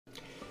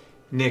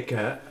Nick,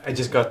 I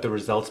just got the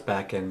results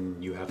back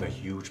and you have a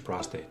huge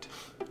prostate.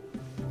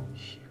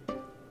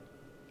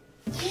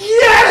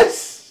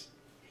 Yes!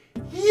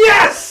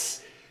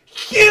 Yes!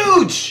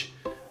 Huge!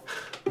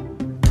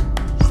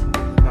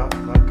 Not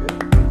good.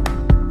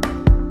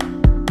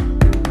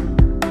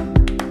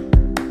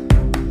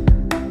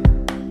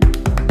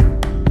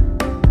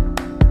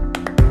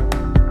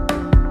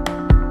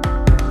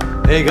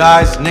 Hey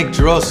guys, Nick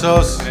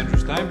Gerosos, Andrew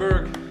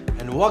Steinberg,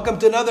 and welcome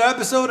to another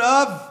episode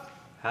of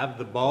have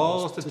the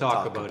balls to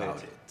talk about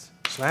it.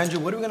 So Andrew,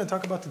 what are we going to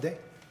talk about today?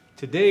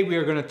 Today we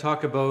are going to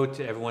talk about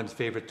everyone's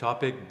favorite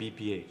topic,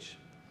 BPH.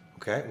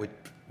 Okay,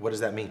 what does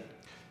that mean?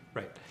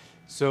 Right.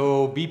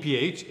 So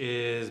BPH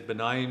is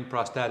benign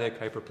prostatic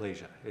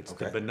hyperplasia. It's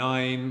Okay.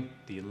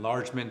 the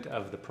enlargement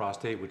of the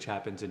prostate, which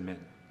happens in men.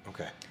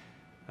 Okay.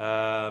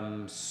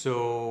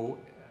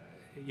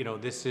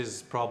 This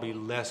is probably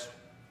less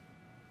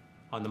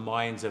on the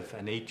minds of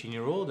an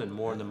 18-year-old and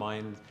more in the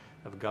mind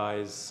of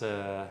guys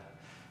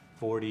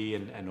 40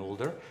 and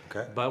older.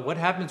 Okay. But what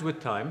happens with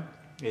time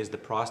is the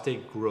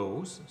prostate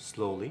grows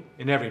slowly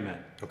in every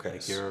man. Okay.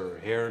 Like your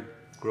hair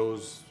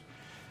grows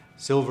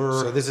silver.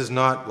 So this is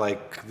not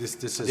like this.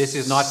 This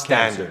is not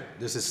standard. cancer.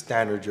 This is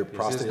standard. Your This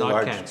prostate is not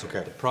enlarged. cancer.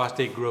 Okay. The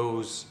prostate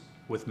grows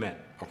with men.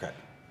 Okay.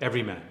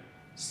 Every man.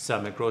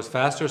 Some it grows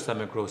faster,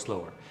 some it grows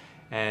slower.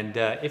 And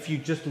if you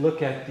just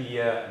look at the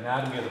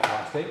anatomy of the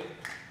prostate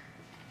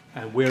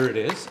and where it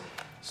is,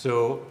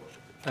 so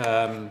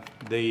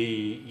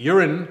the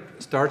urine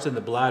starts in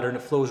the bladder and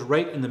it flows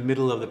right in the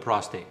middle of the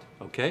prostate.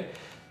 Okay,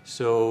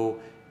 so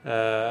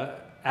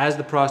as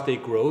the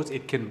prostate grows,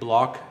 it can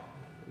block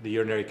the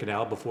urinary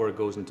canal before it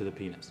goes into the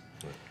penis.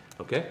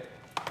 Okay,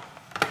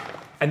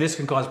 and this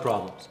can cause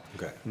problems.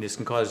 Okay. And this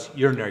can cause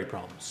urinary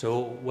problems. So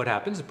what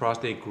happens? The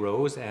prostate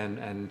grows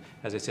and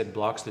as I said,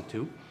 blocks the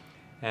tube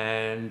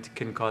and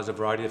can cause a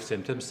variety of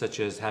symptoms such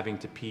as having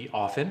to pee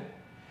often.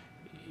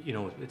 You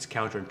know, it's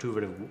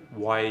counterintuitive.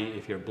 Why,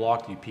 if you're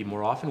blocked, you pee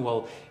more often?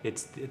 Well,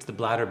 it's the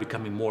bladder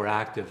becoming more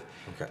active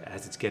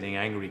as it's getting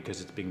angry because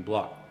it's being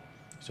blocked.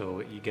 So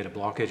you get a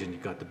blockage and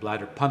you've got the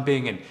bladder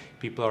pumping and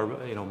people are,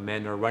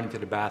 men are running to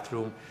the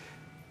bathroom,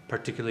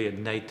 particularly at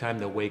nighttime.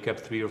 They'll wake up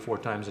 3 or 4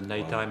 times at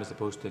nighttime as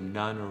opposed to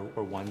none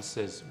or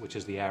once, which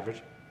is the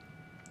average.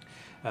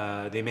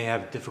 They may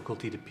have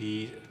difficulty to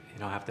pee,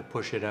 have to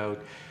push it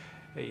out.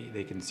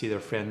 They can see their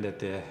friend at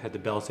the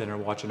Bell Center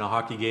watching a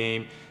hockey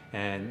game,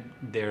 and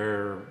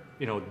they're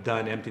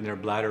done emptying their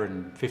bladder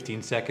in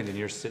 15 seconds, and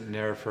you're sitting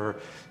there for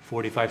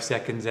 45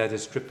 seconds as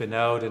it's dripping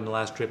out, and the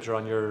last drips are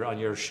on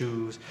your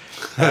shoes.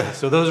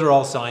 So those are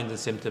all signs and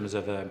symptoms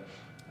of an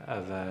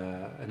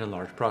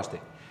enlarged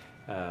prostate.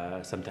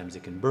 Sometimes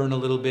it can burn a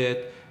little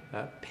bit.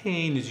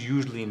 Pain is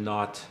usually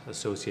not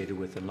associated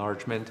with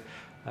enlargement.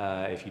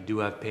 If you do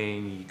have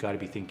pain, you got to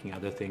be thinking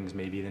other things,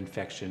 maybe an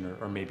infection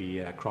or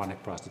maybe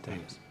chronic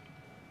prostatitis.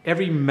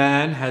 Every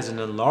man has an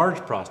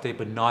enlarged prostate,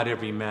 but not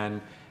every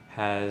man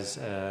has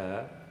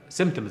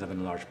symptoms of an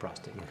enlarged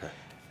prostate. Okay.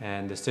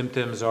 And the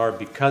symptoms are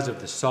because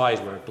of the size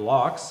where it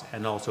blocks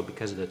and also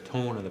because of the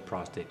tone of the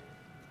prostate.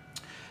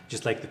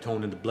 Just like the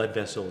tone in the blood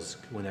vessels,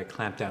 when they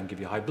clamp down, give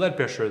you high blood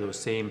pressure, those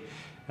same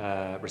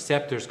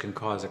receptors can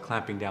cause a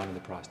clamping down in the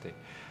prostate.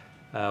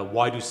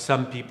 Why do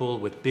some people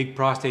with big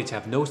prostates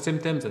have no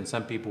symptoms and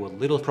some people with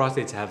little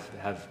prostates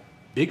have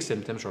big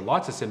symptoms or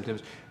lots of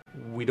symptoms?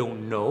 We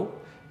don't know,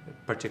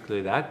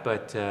 particularly that,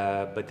 but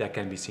that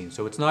can be seen.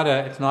 So it's not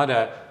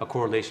a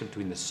correlation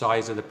between the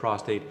size of the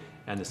prostate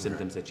and the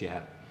symptoms that you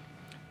have.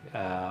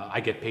 I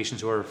get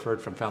patients who are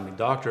referred from family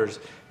doctors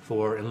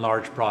for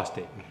enlarged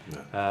prostate.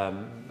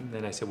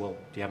 Then I say, well,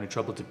 do you have any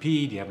trouble to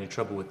pee? Do you have any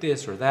trouble with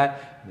this or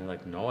that? And they're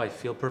like, no, I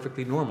feel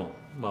perfectly normal.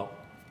 Well,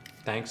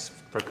 thanks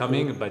for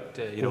coming, but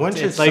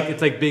it's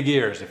like big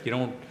ears. If they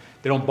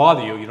don't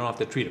bother you, you don't have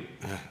to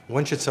treat them.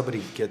 When should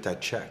somebody get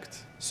that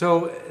checked?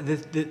 So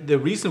the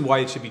reason why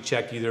it should be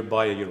checked either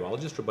by a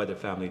urologist or by their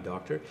family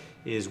doctor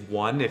is,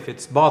 one, if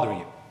it's bothering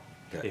you.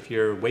 Okay. If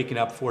you're waking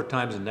up 4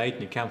 times a night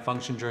and you can't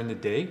function during the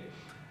day,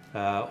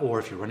 or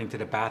if you're running to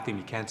the bathroom,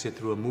 you can't sit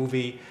through a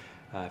movie,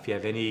 if you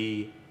have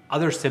any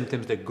other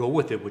symptoms that go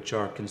with it which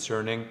are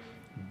concerning,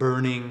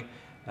 burning,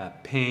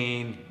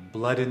 pain,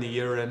 blood in the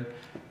urine,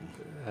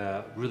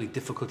 really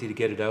difficulty to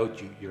get it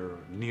out, you're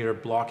near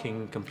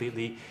blocking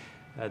completely.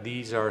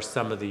 These are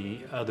some of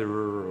the other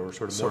or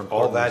sort of more important.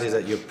 All that is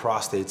that your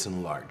prostate's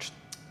enlarged.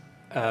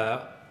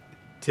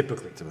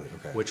 Typically,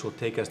 okay. Which will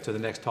take us to the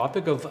next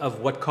topic of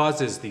what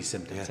causes these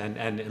symptoms. Yeah.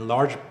 And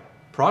enlarged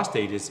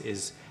prostate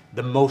is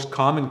the most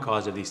common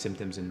cause of these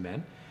symptoms in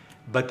men,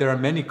 but there are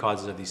many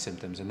causes of these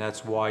symptoms, and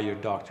that's why your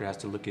doctor has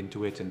to look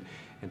into it and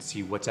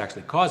see what's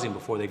actually causing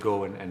before they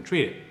go and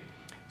treat it.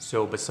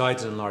 So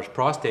besides an enlarged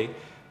prostate,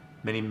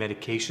 many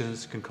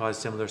medications can cause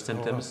similar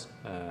symptoms.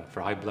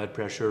 For high blood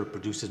pressure,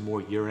 produces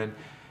more urine.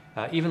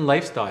 Even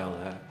lifestyle.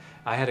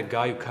 I had a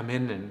guy who come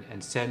in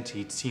and said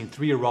he'd seen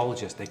 3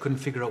 urologists. They couldn't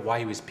figure out why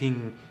he was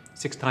peeing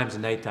 6 times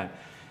at nighttime.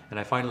 And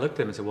I finally looked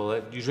at him and said, well,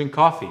 do you drink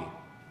coffee?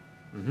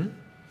 Mm-hmm.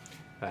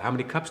 How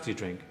many cups do you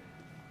drink?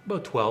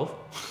 About 12.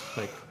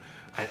 Like,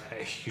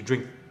 you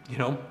drink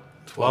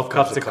 12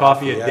 cups of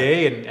coffee a yeah.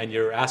 day, and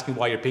you're asking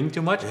why you're paying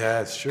too much.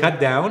 Yeah, it's true. Cut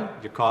down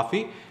your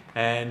coffee,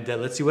 and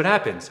let's see what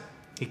happens.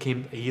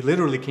 He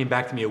literally came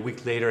back to me a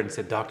week later and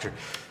said, "Doctor,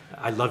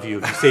 I love you.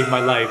 You saved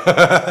my life."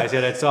 I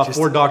said, "I saw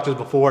 4 doctors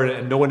before,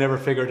 and no one ever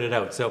figured it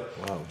out." So,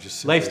 Wow,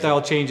 just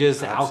lifestyle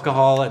changes, Absolutely.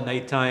 alcohol at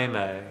nighttime,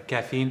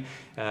 caffeine.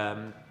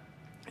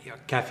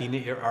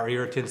 Caffeine are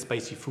irritants,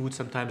 spicy foods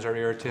sometimes are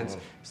irritants,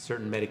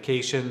 certain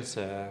medications,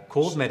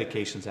 cold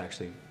medications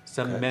actually.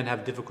 Some men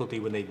have difficulty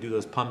when they do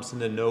those pumps in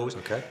the nose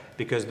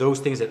because those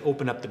things that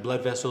open up the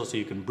blood vessels so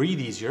you can breathe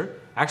easier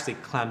actually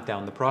clamp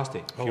down the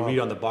prostate. If you read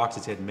on the box,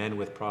 it said men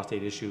with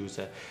prostate issues,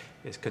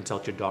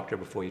 consult your doctor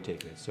before you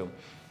take it. So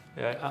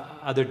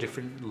other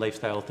different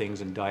lifestyle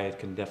things and diet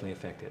can definitely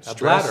affect it.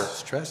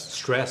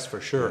 Stress for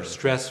sure. Yeah.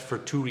 Stress for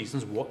 2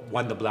 reasons.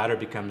 One, the bladder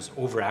becomes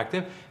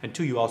overactive, and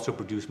 2, you also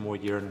produce more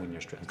urine when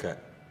you're stressed. Okay.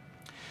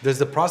 Does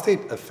the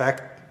prostate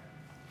affect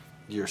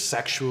your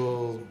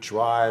sexual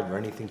drive or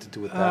anything to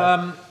do with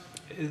that?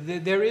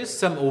 There is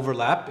some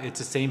overlap. It's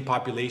the same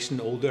population.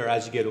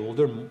 As you get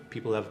older,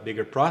 people have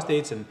bigger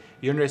prostates and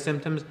urinary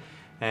symptoms,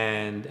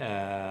 and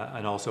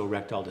also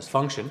erectile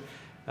dysfunction.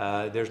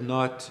 There's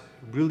not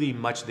really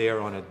much there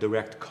on a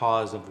direct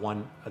cause of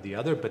one or the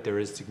other, but there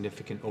is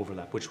significant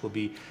overlap, which will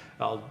be,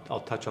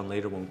 I'll touch on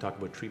later when we talk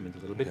about treatment a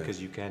little bit,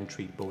 because you can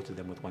treat both of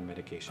them with one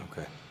medication.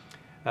 Okay.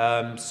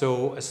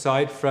 So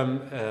aside from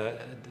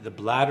the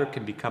bladder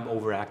can become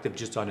overactive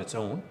just on its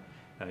own.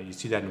 You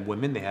see that in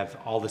women. They have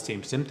all the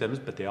same symptoms,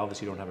 but they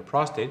obviously don't have a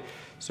prostate.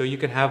 So you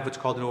can have what's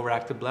called an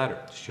overactive bladder.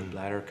 It's your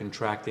bladder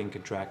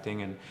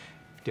contracting, and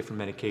different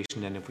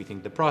medication than if we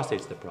think the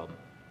prostate's the problem.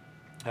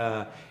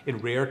 In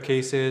rare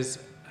cases,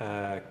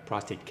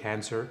 prostate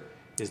cancer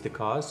is the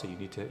cause, so you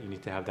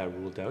need to have that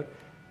ruled out.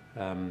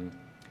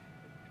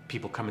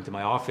 People come into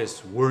my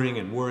office worrying,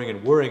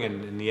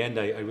 and in the end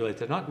I realize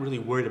they're not really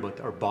worried about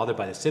or bothered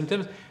by the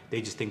symptoms.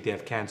 They just think they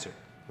have cancer.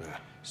 Yeah.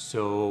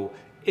 So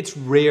it's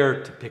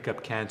rare to pick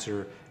up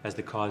cancer as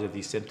the cause of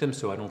these symptoms,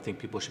 so I don't think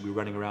people should be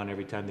running around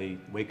every time they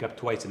wake up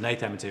twice at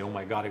nighttime and say, "Oh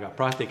my God, I got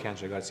prostate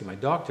cancer, I got to see my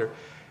doctor."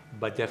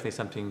 But definitely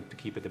something to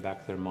keep at the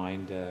back of their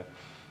mind.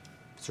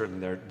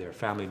 Certainly their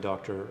family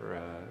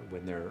doctor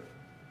when they're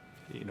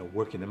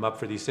working them up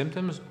for these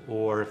symptoms,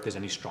 or if there's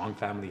any strong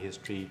family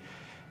history,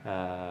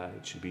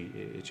 it should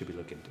be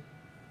looked into.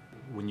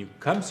 When you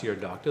come see your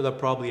doctor, they'll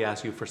probably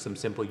ask you for some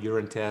simple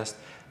urine test,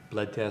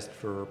 blood test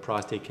for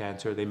prostate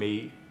cancer.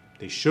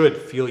 They should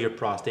feel your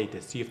prostate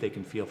to see if they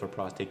can feel for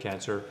prostate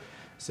cancer.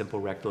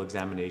 Simple rectal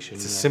examination.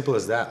 It's as simple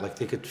as that. Like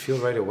they could feel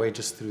right away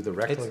just through the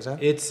rectal exam?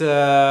 It's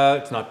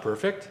not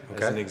perfect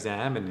as an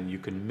exam, and you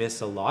can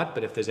miss a lot,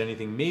 but if there's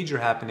anything major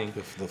happening,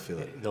 they'll feel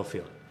it. They'll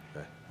feel it.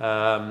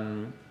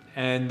 Okay.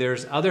 And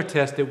there's other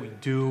tests that we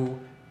do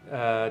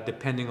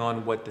depending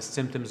on what the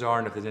symptoms are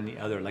and if there's any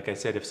other. Like I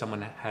said, if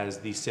someone has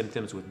these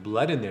symptoms with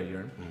blood in their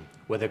urine,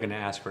 well, they're going to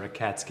ask for a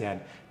CAT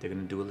scan. They're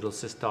going to do a little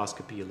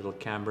cystoscopy, a little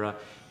camera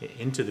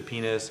into the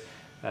penis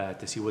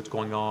to see what's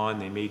going on.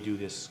 They may do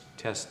this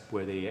test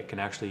where they can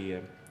actually,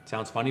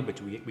 sounds funny, but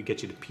we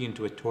get you to pee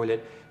into a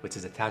toilet, which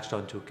is attached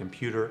onto a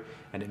computer,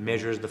 and it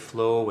measures the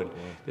flow. And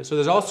so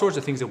there's all sorts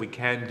of things that we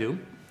can do.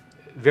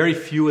 Very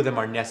few of them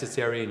are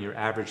necessary in your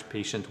average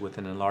patient with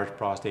an enlarged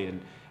prostate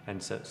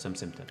and some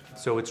symptoms.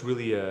 So it's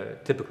really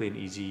typically an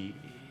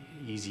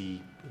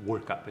easy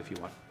workup, if you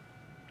want.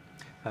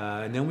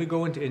 And then we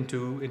go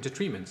into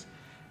treatments.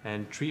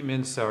 And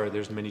treatments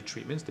there's many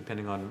treatments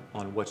depending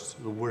on what's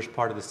the worst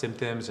part of the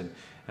symptoms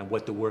and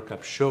what the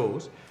workup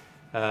shows.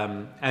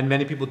 And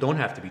many people don't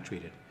have to be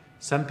treated.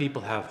 Some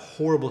people have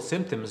horrible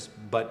symptoms,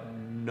 but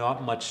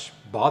not much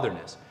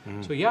botherness.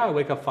 So I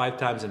wake up 5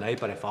 times a night,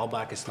 but I fall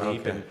back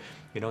asleep, and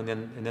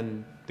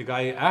then the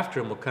guy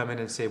after him will come in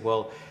and say,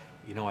 "Well,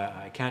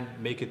 I can't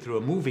make it through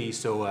a movie,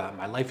 so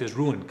my life is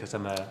ruined because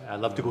I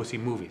love to go see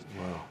movies."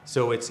 Wow.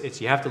 So it's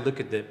you have to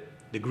look at the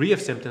degree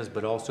of symptoms,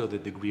 but also the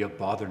degree of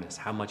botherness,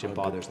 how much it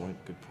bothers them.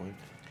 Good point.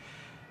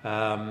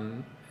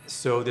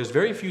 So there's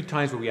very few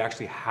times where we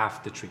actually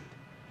have to treat.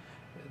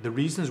 The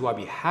reasons why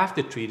we have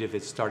to treat if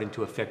it's starting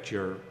to affect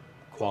your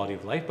quality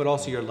of life, but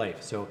also your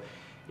life. So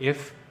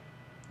if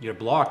you're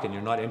blocked and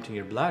you're not emptying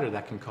your bladder,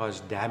 that can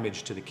cause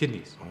damage to the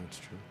kidneys. Oh, that's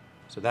true.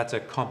 So that's a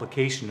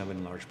complication of an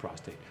enlarged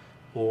prostate.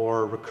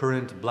 Or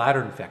recurrent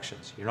bladder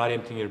infections. You're not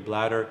emptying your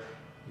bladder,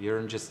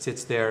 urine just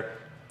sits there,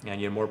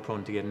 and you're more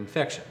prone to get an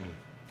infection.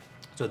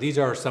 So these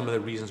are some of the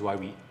reasons why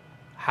we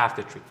have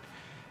to treat.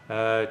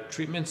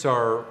 Treatments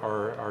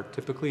are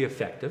typically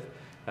effective.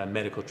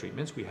 Medical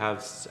treatments. We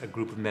have a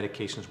group of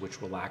medications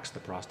which relax the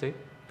prostate.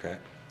 Okay.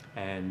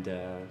 And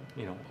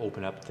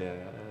open up the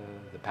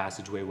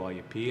passageway while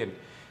you pee, and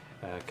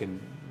can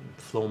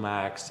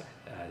Flomax,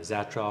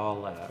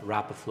 Zatrol,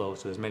 Rapaflo.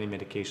 So there's many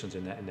medications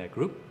in that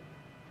group,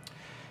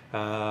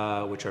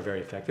 which are very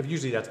effective.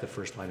 Usually that's the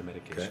first line of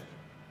medication. Okay.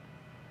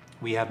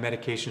 We have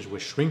medications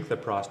which shrink the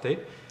prostate.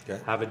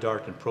 Okay.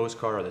 Avodart and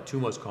Proscar are the 2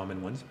 most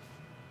common ones.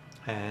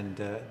 And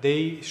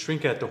they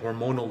shrink at the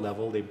hormonal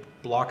level. They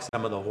block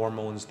some of the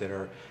hormones that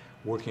are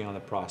working on the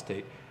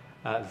prostate.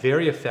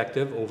 Very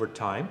effective over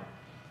time.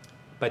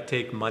 but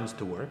take months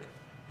to work.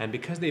 And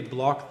because they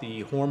block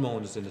the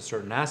hormones in a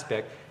certain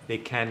aspect, they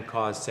can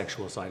cause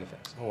sexual side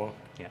effects. Oh, well.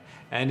 Yeah,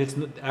 and it's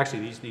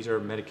actually these are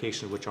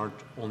medications which aren't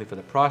only for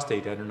the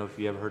prostate. I don't know if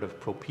you ever heard of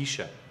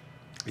Propecia.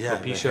 Yeah,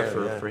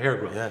 Propecia for hair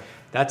growth. Yeah.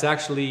 That's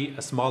actually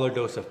a smaller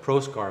dose of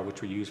Proscar,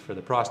 which we use for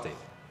the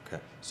prostate.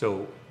 Okay.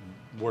 So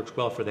works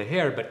well for the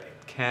hair, but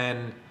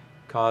can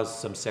cause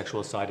some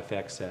sexual side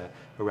effects,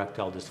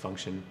 erectile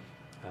dysfunction,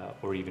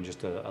 or even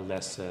just a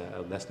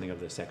lessening of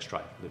the sex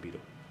drive, libido.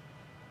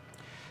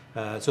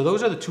 So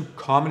those are the two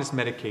commonest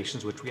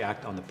medications which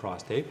react on the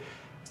prostate.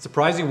 A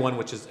surprising one,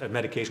 which is a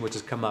medication which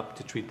has come up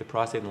to treat the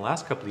prostate in the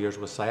last couple of years,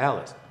 was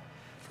Cialis.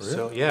 For real?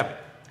 So yeah,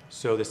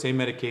 so the same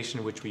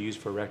medication which we use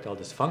for erectile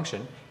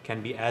dysfunction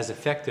can be as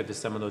effective as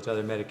some of those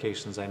other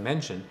medications I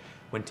mentioned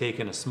when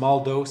taken a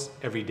small dose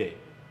every day.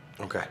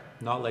 Okay.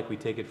 Not like we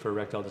take it for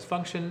erectile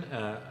dysfunction,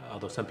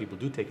 although some people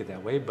do take it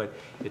that way, but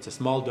it's a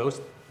small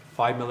dose,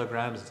 5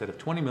 milligrams instead of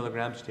 20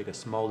 milligrams. You take a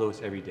small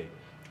dose every day.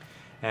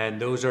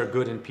 And those are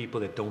good in people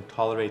that don't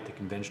tolerate the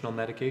conventional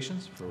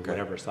medications for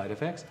whatever side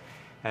effects.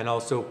 And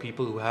also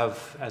people who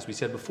have, as we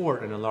said before,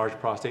 an enlarged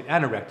prostate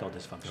and erectile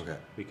dysfunction. Okay.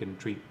 We can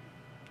treat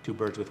two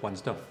birds with one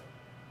stone.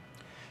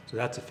 So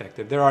that's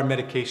effective. There are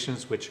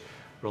medications which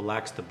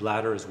relax the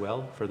bladder as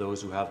well for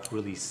those who have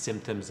really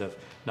symptoms of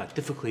not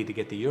difficulty to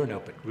get the urine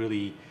out, but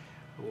really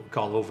what we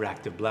call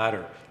overactive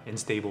bladder,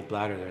 unstable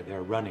bladder.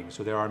 They're running.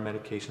 So there are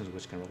medications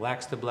which can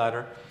relax the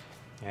bladder,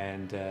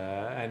 and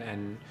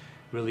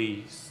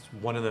really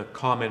one of the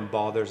common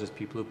bothers is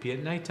people who pee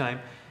at nighttime.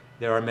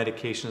 There are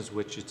medications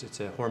which it's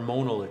a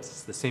hormonal.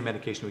 It's the same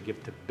medication we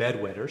give to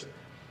bedwetters.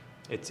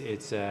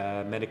 It's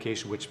a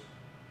medication which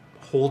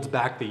holds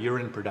back the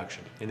urine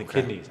production in the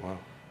kidneys. Wow.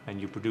 And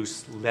you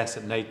produce less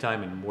at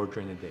nighttime and more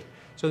during the day.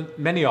 So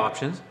many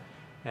options,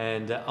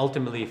 and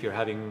ultimately if you're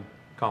having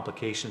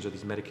complications or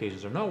these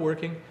medications are not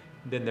working,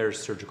 then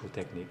there's surgical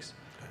techniques,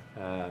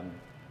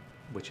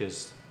 which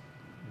is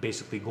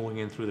basically going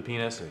in through the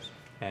penis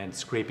and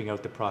scraping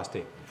out the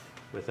prostate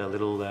with a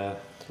little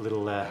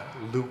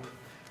loop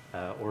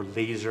or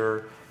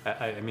laser.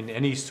 I mean,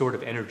 any sort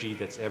of energy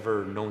that's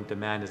ever known to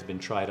man has been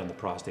tried on the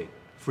prostate.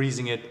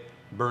 Freezing it,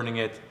 burning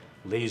it,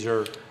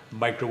 laser,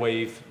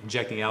 microwave,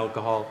 injecting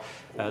alcohol,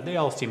 they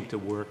all seem to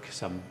work.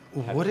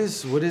 What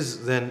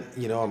is then,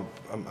 you know,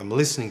 I'm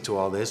listening to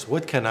all this.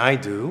 What can I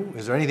do?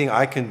 Is there anything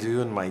I can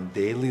do in my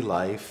daily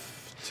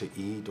life to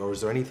eat, or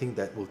is there anything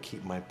that will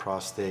keep my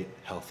prostate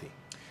healthy?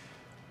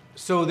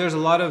 So there's a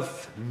lot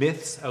of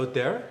myths out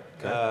there.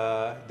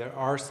 Okay. There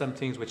are some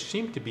things which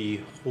seem to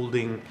be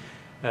holding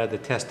the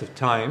test of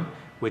time,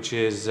 which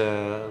is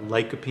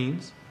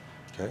lycopenes.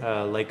 Okay.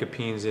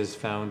 Lycopenes is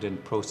found in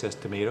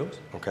processed tomatoes.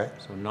 Okay.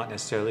 So not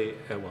necessarily,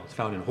 well, it's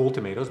found in whole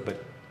tomatoes,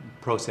 but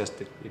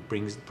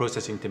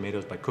processing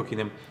tomatoes by cooking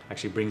them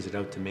actually brings it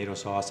out. Tomato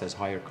sauce has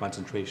higher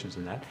concentrations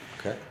than that.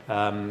 Okay.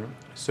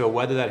 So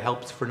whether that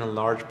helps for an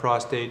enlarged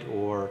prostate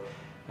or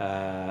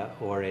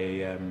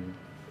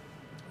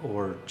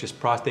just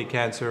prostate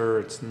cancer,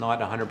 it's not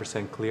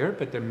 100% clear,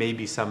 but there may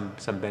be some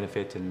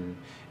benefit in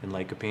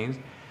lycopenes.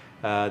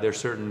 There's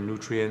certain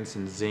nutrients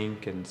in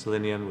zinc and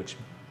selenium, which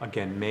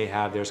again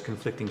there's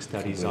conflicting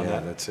studies on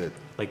that. Yeah, that's it.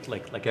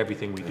 Like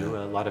everything we do,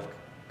 a lot of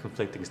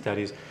conflicting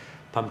studies.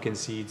 Pumpkin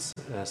seeds,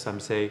 some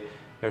say.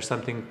 There's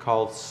something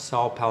called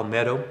saw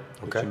palmetto,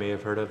 which you may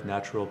have heard of,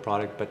 natural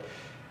product, but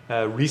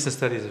recent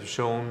studies have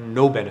shown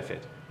no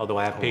benefit. Although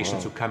I have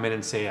patients who come in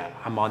and say,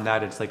 I'm on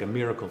that, it's like a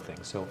miracle thing.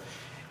 So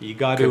you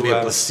got to... Could be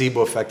a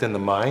placebo effect in the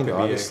mind,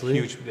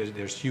 obviously.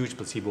 There's huge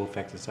placebo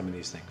effect in some of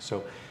these things.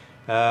 So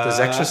does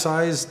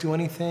exercise do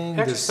anything?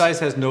 Exercise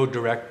has no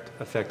direct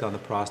effect on the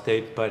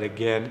prostate, but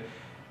again,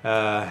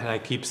 and I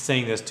keep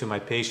saying this to my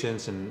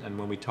patients and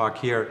when we talk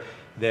here,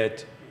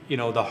 that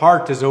the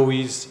heart is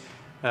always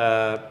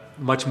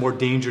much more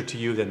danger to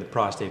you than the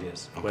prostate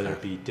is, whether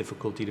it be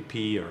difficulty to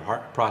pee or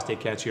prostate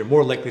cancer. You're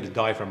more likely to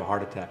die from a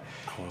heart attack.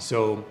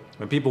 So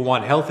when people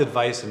want health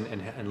advice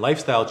and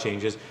lifestyle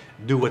changes,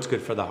 do what's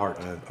good for the heart.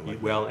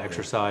 Eat well,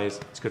 exercise.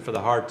 It's good for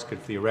the heart. It's good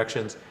for the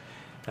erections.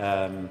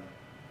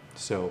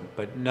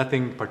 But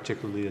nothing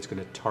particularly that's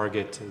going to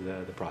target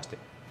the prostate.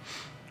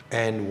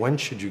 And when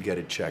should you get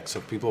it checked?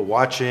 So people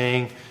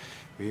watching,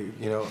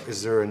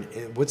 is there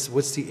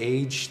what's the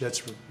age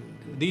that's?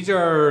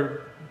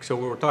 So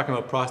we're talking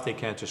about prostate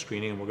cancer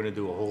screening, and we're going to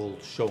do a whole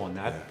show on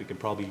that. Yeah. We can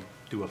probably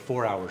do a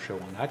 4-hour show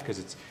on that because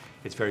it's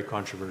very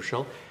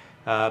controversial.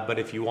 But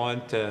if you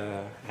want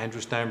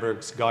Andrew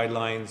Steinberg's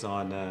guidelines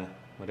on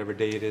whatever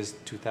day it is,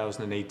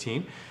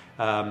 2018,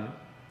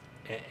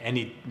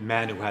 any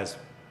man who has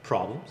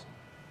problems,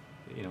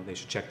 they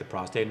should check the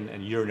prostate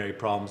and urinary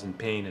problems and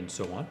pain and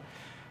so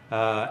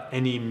on.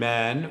 Any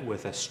man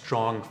with a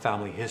strong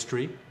family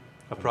history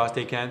of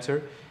prostate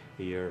cancer,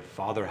 your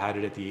father had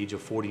it at the age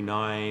of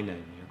 49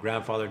 and your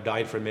grandfather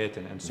died from it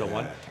and so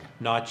on.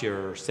 Not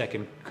your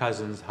second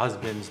cousin's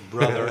husband's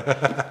brother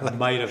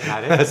might have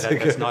had it.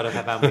 That's not a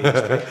family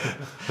history.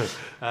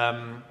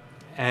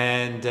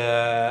 And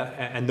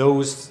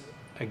those,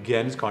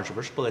 again, is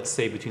controversial, but let's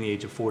say between the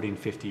age of 40 and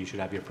 50 you should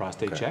have your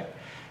prostate checked.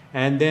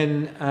 And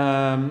then,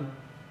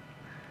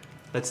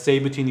 let's say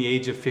between the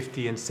age of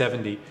 50 and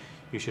 70,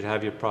 you should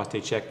have your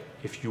prostate checked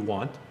if you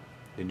want.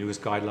 The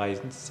newest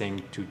guidelines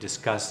saying to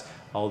discuss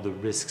all the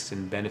risks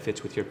and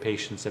benefits with your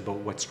patients about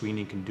what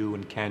screening can do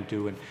and can't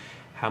do, and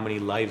how many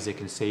lives it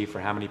can save for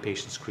how many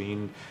patients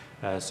screened.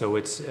 So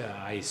it's,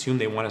 I assume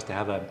they want us to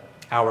have an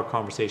hour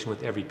conversation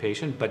with every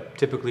patient, but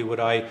typically what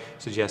I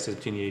suggest is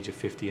between the age of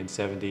 50 and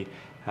 70,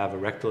 have a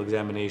rectal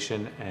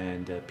examination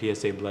and a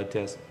PSA blood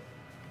test,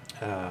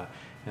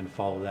 and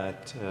follow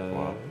that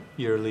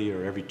yearly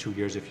or every 2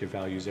 years if your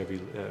value is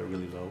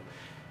really low.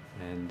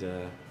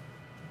 And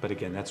but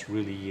again, that's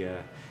really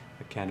a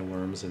can of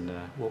worms, and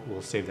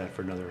we'll save that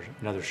for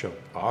another show.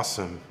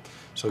 Awesome.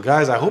 So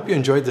guys, I hope you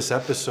enjoyed this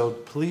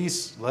episode.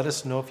 Please let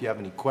us know if you have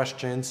any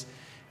questions,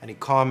 any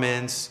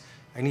comments,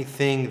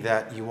 anything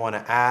that you want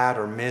to add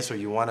or miss, or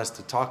you want us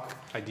to talk.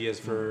 Ideas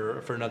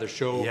for another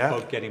show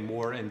about getting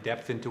more in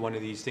depth into one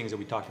of these things that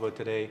we talked about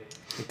today.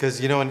 Because,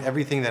 you know, in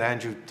everything that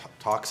Andrew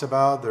talks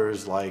about,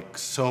 there's like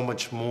so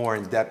much more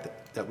in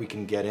depth that we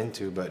can get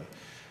into, but...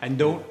 And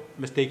don't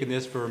mistake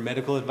this for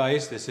medical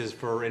advice. This is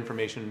for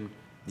information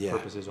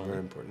purposes only.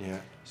 Very important, yeah.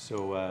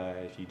 So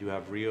if you do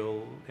have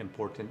real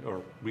important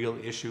or real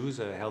issues,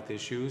 health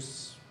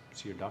issues,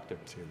 see your doctor.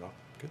 See your doctor.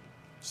 Good.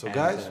 So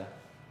guys,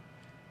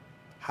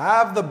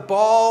 have the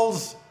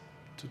balls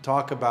to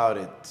talk about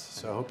it.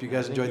 So I hope you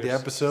guys enjoyed the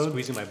episode.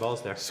 Squeezing my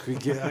balls there.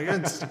 Give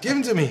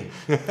them to me.